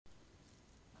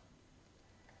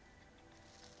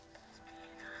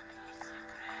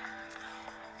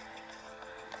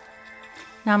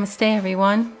Namaste,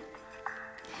 everyone.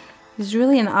 It's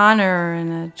really an honor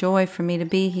and a joy for me to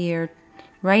be here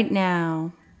right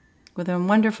now with a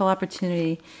wonderful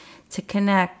opportunity to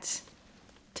connect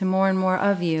to more and more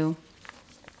of you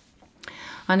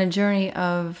on a journey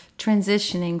of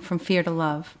transitioning from fear to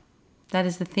love. That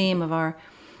is the theme of our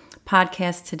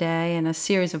podcast today and a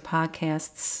series of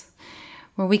podcasts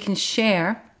where we can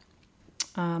share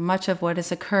much of what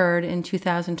has occurred in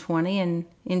 2020 and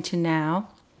into now.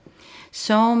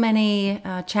 So many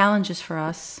challenges for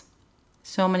us,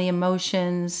 so many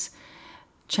emotions,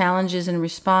 challenges in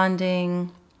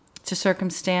responding to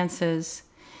circumstances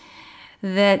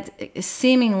that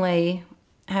seemingly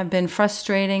have been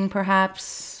frustrating,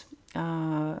 perhaps,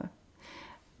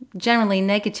 generally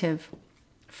negative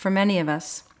for many of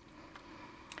us.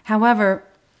 However,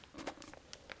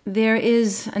 there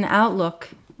is an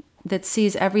outlook that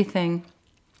sees everything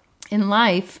in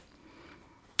life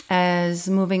as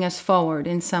moving us forward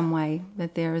in some way,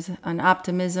 that there is an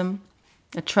optimism,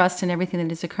 a trust in everything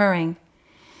that is occurring.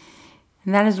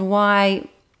 And that is why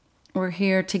we're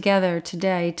here together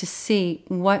today to see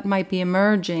what might be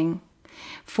emerging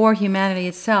for humanity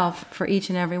itself, for each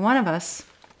and every one of us,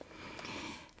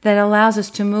 that allows us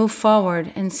to move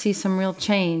forward and see some real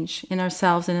change in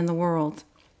ourselves and in the world.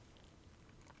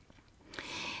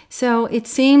 So it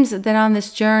seems that on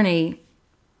this journey,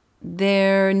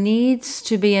 there needs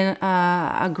to be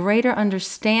a greater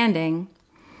understanding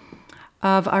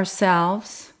of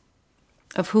ourselves,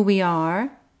 of who we are,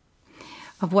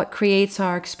 of what creates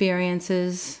our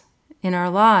experiences in our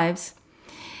lives,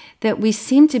 that we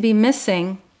seem to be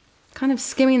missing, kind of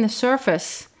skimming the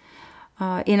surface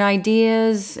in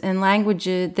ideas and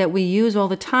languages that we use all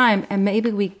the time, and maybe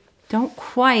we don't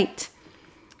quite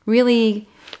really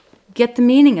get the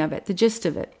meaning of it, the gist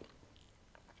of it.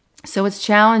 So it's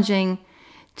challenging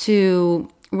to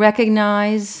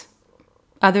recognize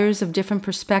others of different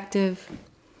perspective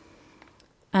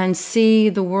and see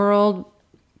the world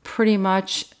pretty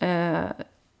much as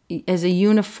a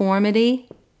uniformity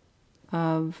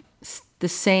of the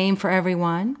same for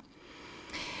everyone,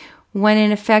 when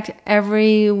in effect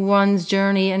everyone's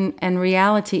journey and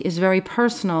reality is very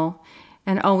personal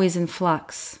and always in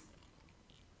flux.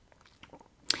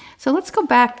 So let's go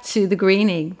back to the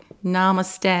greeting.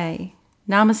 Namaste.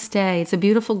 Namaste. It's a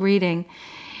beautiful greeting.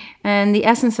 And the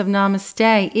essence of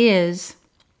Namaste is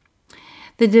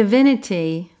the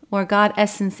divinity or God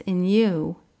essence in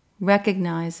you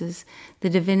recognizes the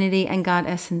divinity and God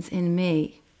essence in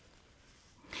me.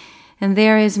 And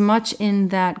there is much in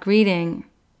that greeting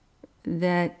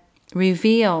that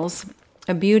reveals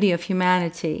a beauty of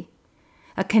humanity,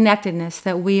 a connectedness,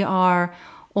 that we are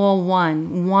all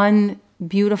one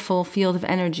beautiful field of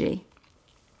energy.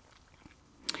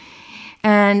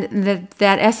 And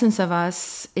that essence of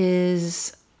us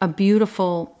is a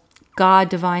beautiful God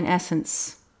divine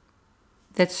essence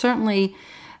that certainly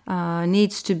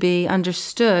needs to be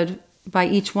understood by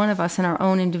each one of us in our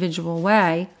own individual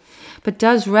way, but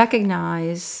does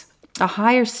recognize a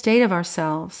higher state of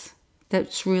ourselves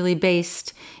that's really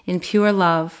based in pure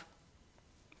love,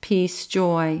 peace,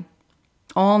 joy,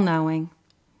 all-knowing,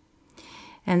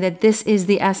 and that this is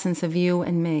the essence of you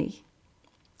and me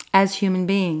as human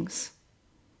beings.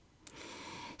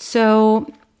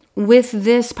 So with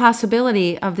this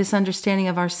possibility of this understanding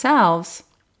of ourselves,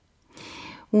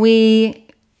 we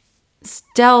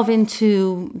delve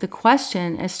into the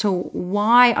question as to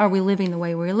why are we living the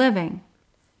way we're living?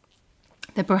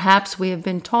 That perhaps we have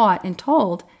been taught and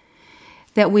told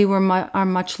that we are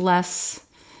much less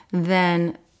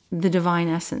than the divine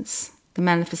essence, the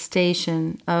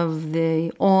manifestation of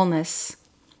the allness,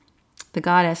 the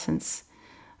God essence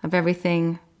of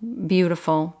everything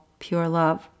beautiful, pure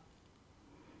love.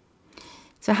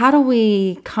 So how do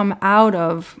we come out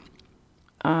of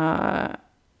a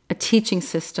teaching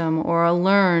system or a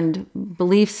learned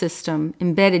belief system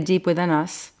embedded deep within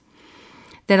us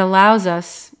that allows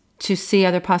us to see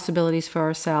other possibilities for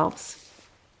ourselves?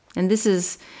 And this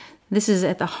is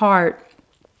at the heart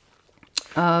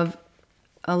of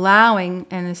allowing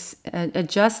and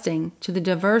adjusting to the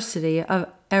diversity of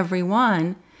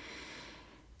everyone,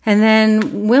 and then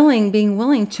being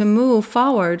willing to move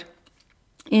forward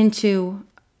into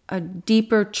a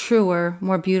deeper, truer,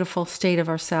 more beautiful state of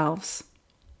ourselves.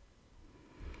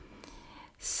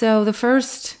 So the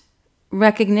first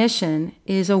recognition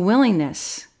is a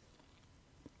willingness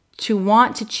to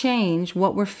want to change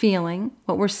what we're feeling,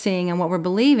 what we're seeing, and what we're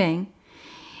believing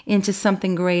into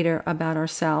something greater about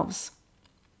ourselves.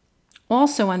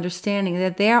 Also understanding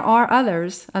that there are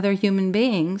other human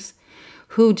beings,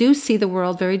 who do see the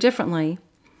world very differently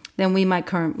than we might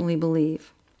currently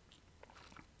believe.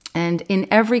 And in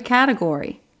every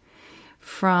category,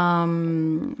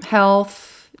 from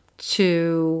health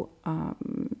to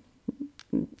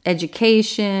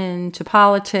education to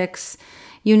politics,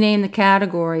 you name the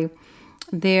category,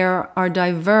 there are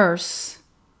diverse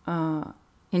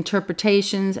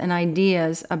interpretations and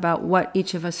ideas about what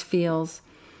each of us feels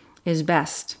is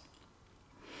best.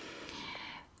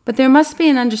 But there must be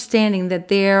an understanding that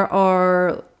there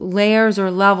are layers or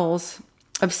levels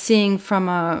of seeing from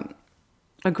a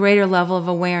greater level of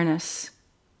awareness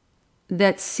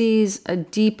that sees a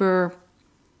deeper,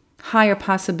 higher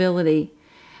possibility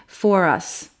for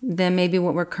us than maybe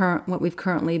what we've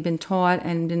currently been taught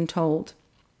and been told.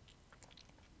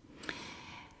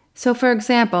 So, for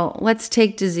example, let's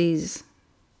take disease.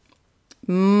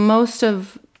 Most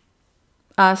of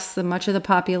us, much of the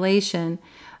population,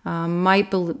 might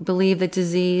believe that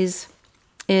disease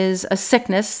is a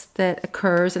sickness that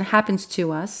occurs and happens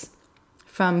to us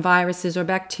from viruses or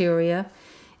bacteria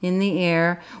in the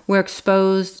air. We're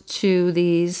exposed to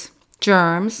these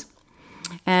germs,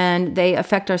 and they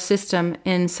affect our system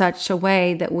in such a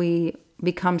way that we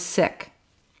become sick.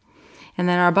 And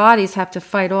then our bodies have to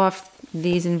fight off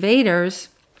these invaders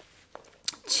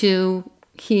to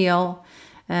heal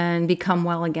and become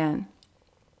well again.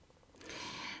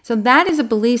 So that is a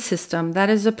belief system, that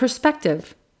is a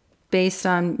perspective based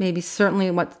on maybe certainly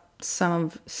what some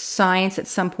of science at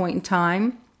some point in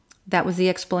time, that was the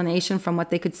explanation from what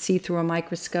they could see through a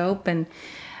microscope and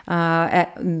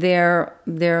at their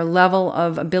level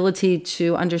of ability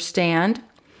to understand.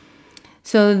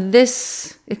 So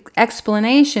this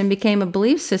explanation became a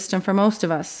belief system for most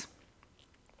of us.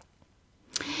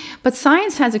 But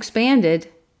science has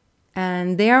expanded,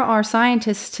 and there are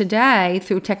scientists today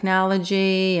through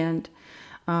technology and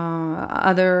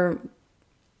other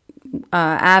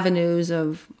avenues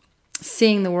of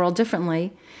seeing the world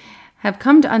differently, have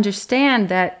come to understand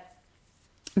that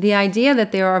the idea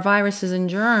that there are viruses and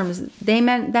germs,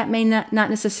 that may not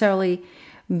necessarily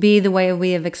be the way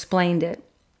we have explained it.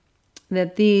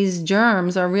 That these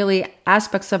germs are really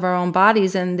aspects of our own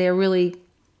bodies, and they're really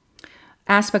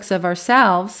aspects of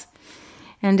ourselves.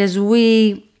 And as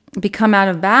we become out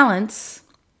of balance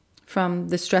from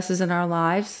the stresses in our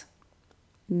lives,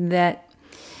 that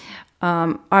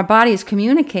our body is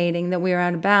communicating that we are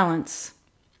out of balance.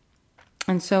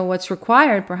 And so what's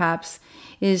required, perhaps,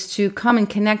 is to come and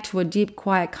connect to a deep,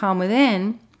 quiet calm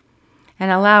within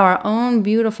and allow our own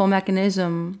beautiful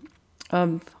mechanism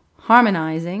of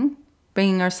harmonizing,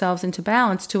 bringing ourselves into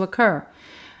balance to occur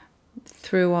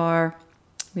through our,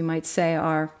 we might say,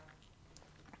 our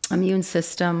immune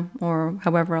system, or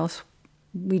however else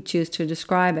we choose to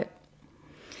describe it.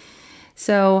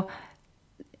 So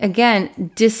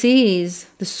again, disease,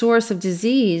 the source of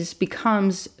disease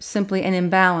becomes simply an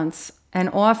imbalance. And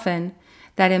often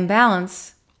that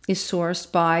imbalance is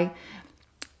sourced by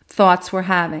thoughts we're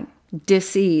having,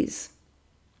 dis-ease.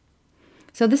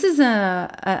 So this is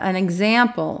an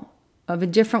example of a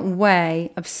different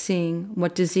way of seeing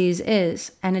what disease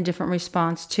is and a different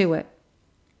response to it.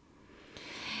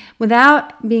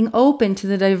 Without being open to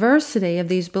the diversity of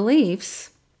these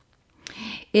beliefs,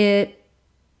 it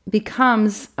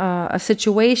becomes a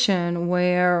situation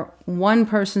where one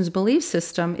person's belief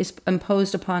system is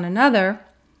imposed upon another.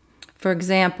 For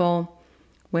example,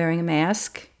 wearing a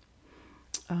mask,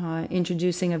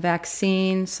 introducing a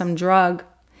vaccine, some drug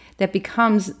that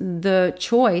becomes the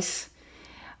choice,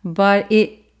 but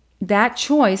that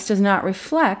choice does not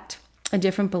reflect a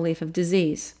different belief of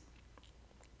disease.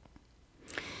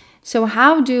 So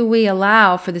how do we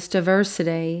allow for this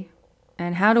diversity,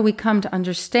 and how do we come to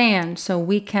understand so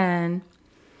we can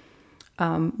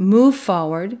move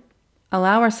forward,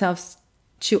 allow ourselves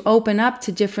to open up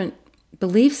to different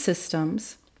belief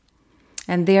systems,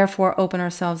 and therefore open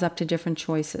ourselves up to different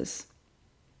choices?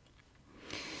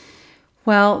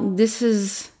 Well, this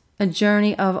is a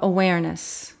journey of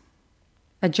awareness,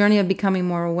 a journey of becoming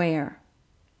more aware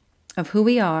of who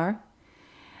we are.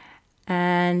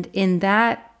 And in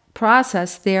that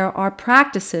process, there are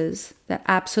practices that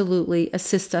absolutely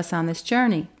assist us on this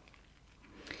journey.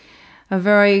 A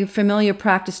very familiar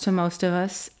practice to most of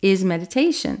us is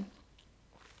meditation.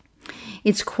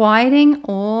 It's quieting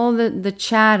all the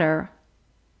chatter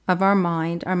of our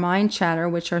mind chatter,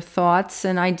 which are thoughts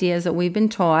and ideas that we've been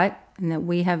taught and that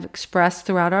we have expressed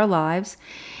throughout our lives.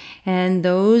 And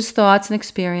those thoughts and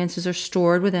experiences are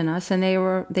stored within us, and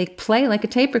they play like a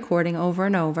tape recording over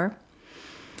and over.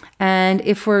 And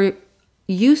if we're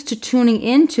used to tuning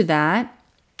into that,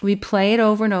 we play it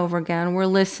over and over again. We're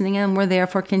listening, and we're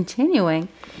therefore continuing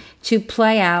to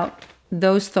play out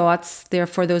those thoughts,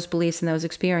 therefore those beliefs and those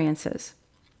experiences.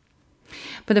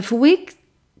 But if we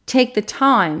take the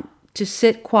time to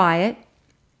sit quiet,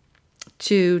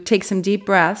 to take some deep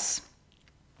breaths,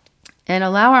 and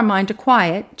allow our mind to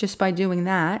quiet just by doing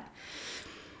that,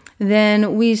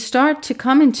 then we start to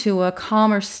come into a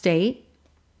calmer state,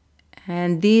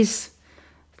 and these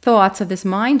thoughts of this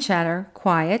mind chatter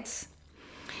quiets.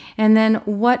 And then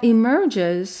what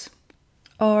emerges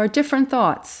are different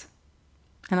thoughts,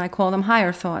 and I call them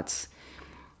higher thoughts.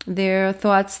 They're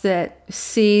thoughts that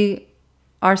see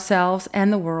ourselves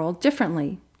and the world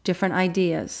differently, different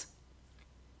ideas.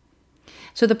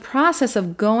 So the process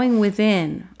of going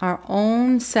within our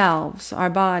own selves, our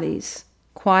bodies,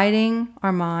 quieting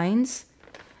our minds,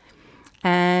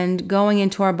 and going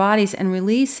into our bodies and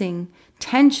releasing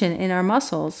tension in our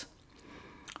muscles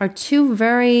are two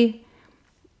very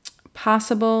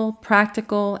possible,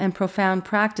 practical, and profound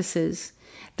practices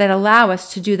that allow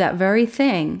us to do that very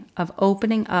thing of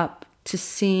opening up to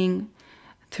seeing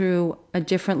through a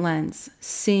different lens,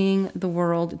 seeing the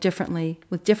world differently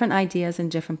with different ideas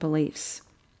and different beliefs.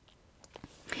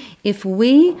 If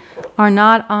we are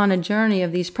not on a journey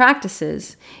of these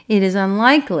practices, it is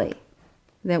unlikely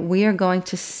that we are going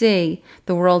to see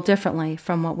the world differently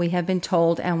from what we have been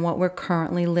told and what we're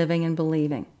currently living and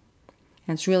believing.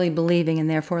 And it's really believing and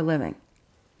therefore living.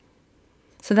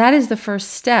 So that is the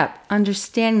first step,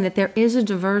 understanding that there is a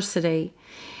diversity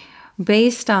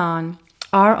based on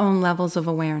our own levels of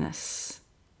awareness.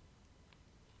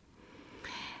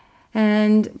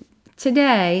 And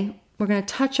today, we're going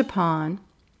to touch upon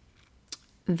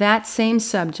that same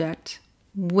subject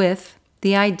with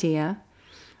the idea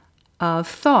of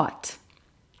thought.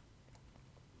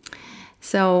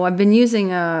 So I've been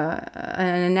using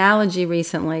an analogy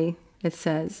recently. It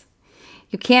says,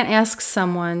 you can't ask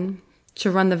someone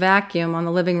to run the vacuum on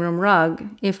the living room rug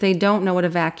if they don't know what a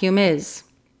vacuum is.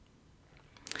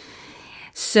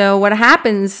 So what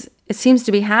happens, it seems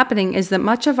to be happening, is that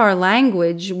much of our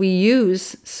language we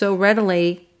use so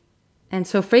readily and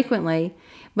so frequently,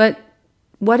 but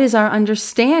what is our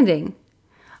understanding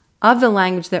of the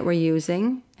language that we're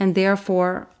using, and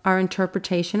therefore our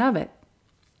interpretation of it?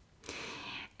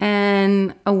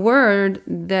 And a word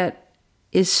that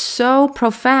is so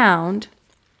profound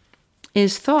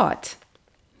is thought.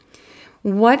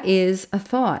 What is a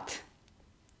thought?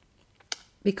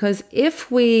 Because if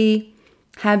we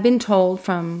have been told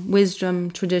from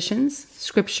wisdom traditions,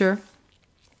 scripture,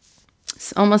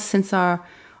 almost since our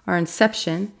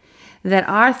inception, that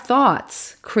our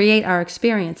thoughts create our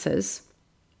experiences,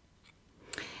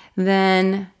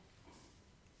 then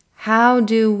how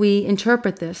do we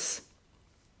interpret this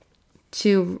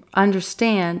to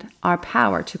understand our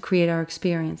power to create our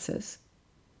experiences?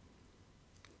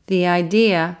 The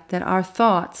idea that our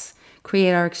thoughts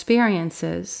create our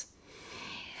experiences,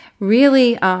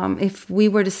 really, if we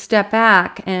were to step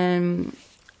back and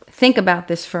think about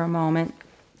this for a moment,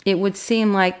 it would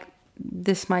seem like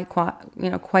this might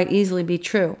quite easily be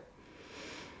true.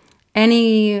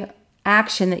 Any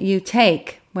action that you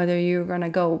take, whether you're going to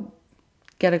go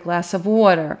get a glass of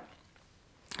water,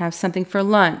 have something for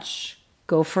lunch,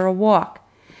 go for a walk,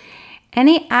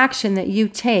 any action that you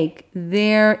take,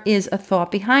 there is a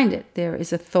thought behind it. There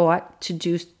is a thought to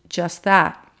do just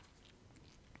that.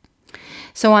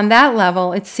 So on that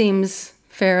level, it seems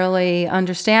fairly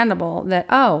understandable that,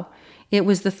 it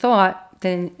was the thought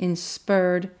that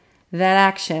inspired that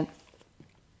action.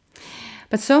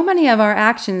 But so many of our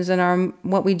actions and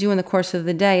what we do in the course of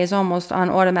the day is almost on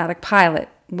automatic pilot.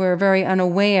 We're very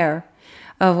unaware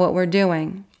of what we're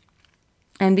doing.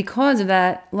 And because of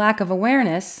that lack of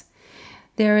awareness,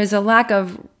 there is a lack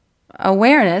of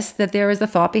awareness that there is a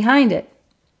thought behind it.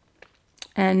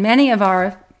 And many of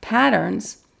our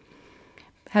patterns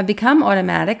have become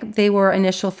automatic. They were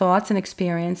initial thoughts and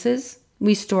experiences.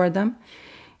 We stored them.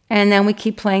 And then we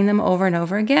keep playing them over and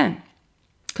over again.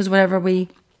 Because whatever we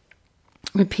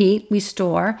repeat, we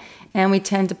store, and we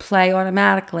tend to play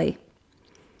automatically.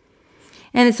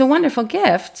 And it's a wonderful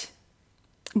gift,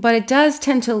 but it does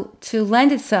tend to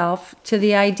lend itself to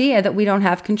the idea that we don't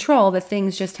have control, that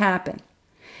things just happen.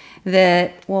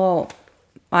 That,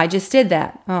 I just did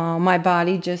that. My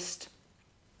body just,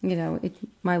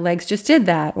 my legs just did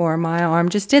that, or my arm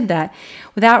just did that,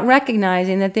 without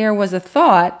recognizing that there was a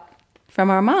thought from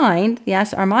our mind,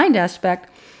 yes, our mind aspect,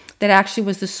 that actually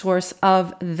was the source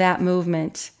of that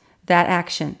movement, that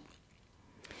action.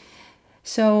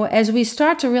 So as we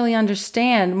start to really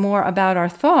understand more about our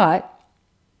thought,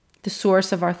 the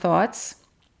source of our thoughts,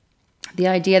 the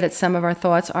idea that some of our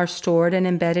thoughts are stored and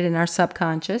embedded in our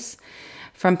subconscious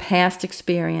from past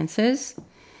experiences,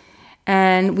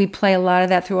 and we play a lot of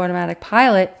that through automatic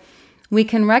pilot, we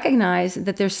can recognize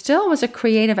that there still was a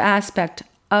creative aspect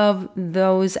of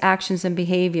those actions and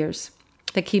behaviors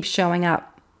that keep showing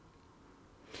up.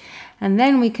 And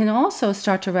then we can also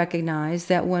start to recognize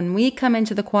that when we come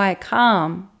into the quiet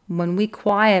calm, when we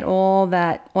quiet all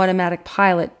that automatic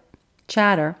pilot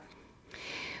chatter,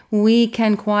 we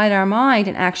can quiet our mind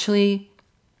and actually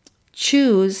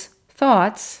choose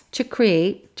thoughts to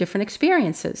create different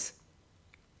experiences,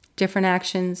 different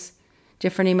actions,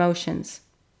 different emotions.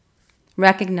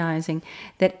 Recognizing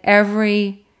that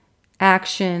every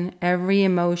action, every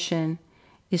emotion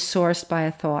is sourced by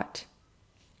a thought.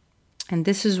 And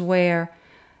this is where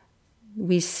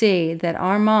we see that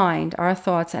our mind, our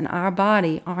thoughts, and our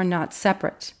body are not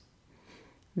separate.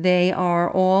 They are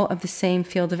all of the same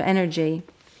field of energy.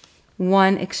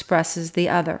 One expresses the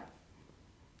other.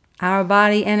 Our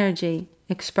body energy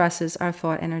expresses our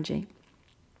thought energy.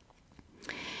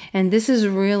 And this is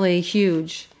really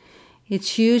huge.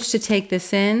 It's huge to take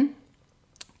this in,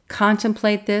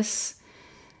 contemplate this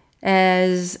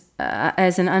as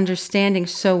an understanding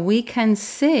so we can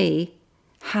see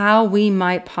how we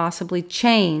might possibly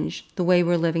change the way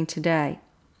we're living today.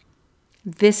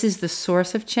 This is the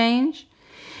source of change.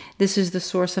 This is the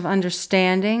source of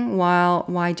understanding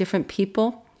why different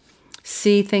people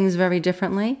see things very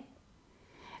differently,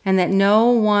 and that no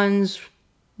one's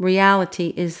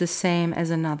reality is the same as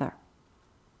another.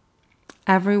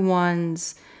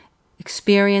 Everyone's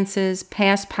experiences,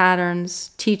 past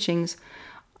patterns, teachings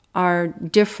are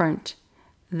different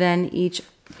than each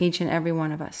and every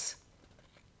one of us.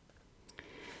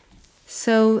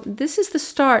 So this is the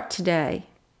start today.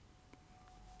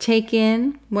 Take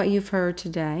in what you've heard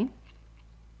today.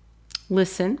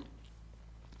 Listen.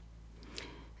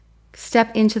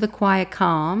 Step into the quiet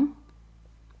calm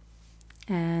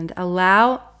and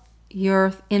allow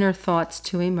your inner thoughts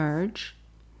to emerge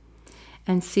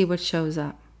and see what shows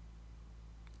up.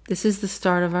 This is the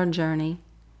start of our journey.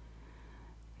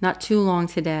 Not too long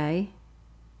today,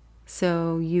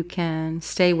 so you can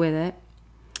stay with it.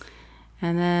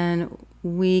 And then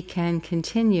we can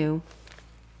continue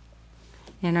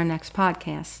in our next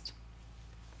podcast.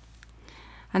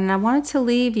 And I wanted to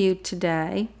leave you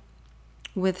today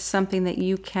with something that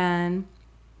you can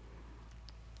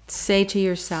say to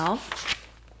yourself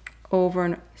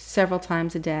over several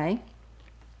times a day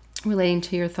relating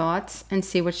to your thoughts and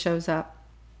see what shows up.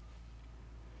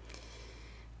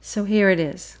 So here it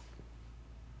is.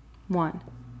 1.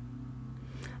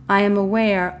 I am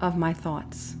aware of my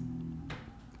thoughts.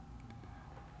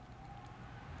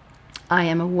 I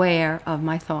am aware of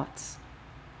my thoughts.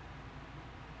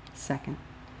 2.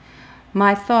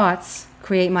 My thoughts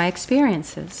create my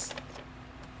experiences.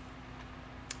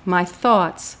 My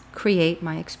thoughts create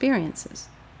my experiences.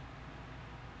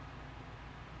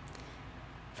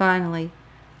 Finally,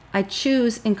 I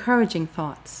choose encouraging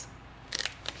thoughts.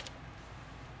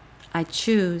 I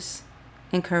choose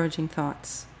encouraging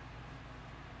thoughts.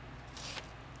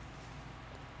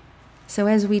 So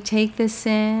as we take this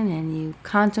in and you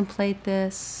contemplate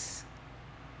this,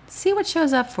 see what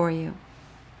shows up for you.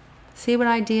 See what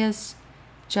ideas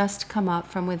just come up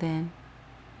from within.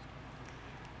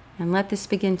 And let this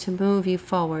begin to move you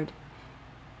forward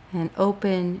and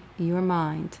open your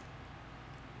mind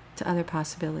to other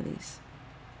possibilities.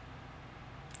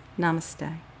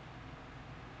 Namaste.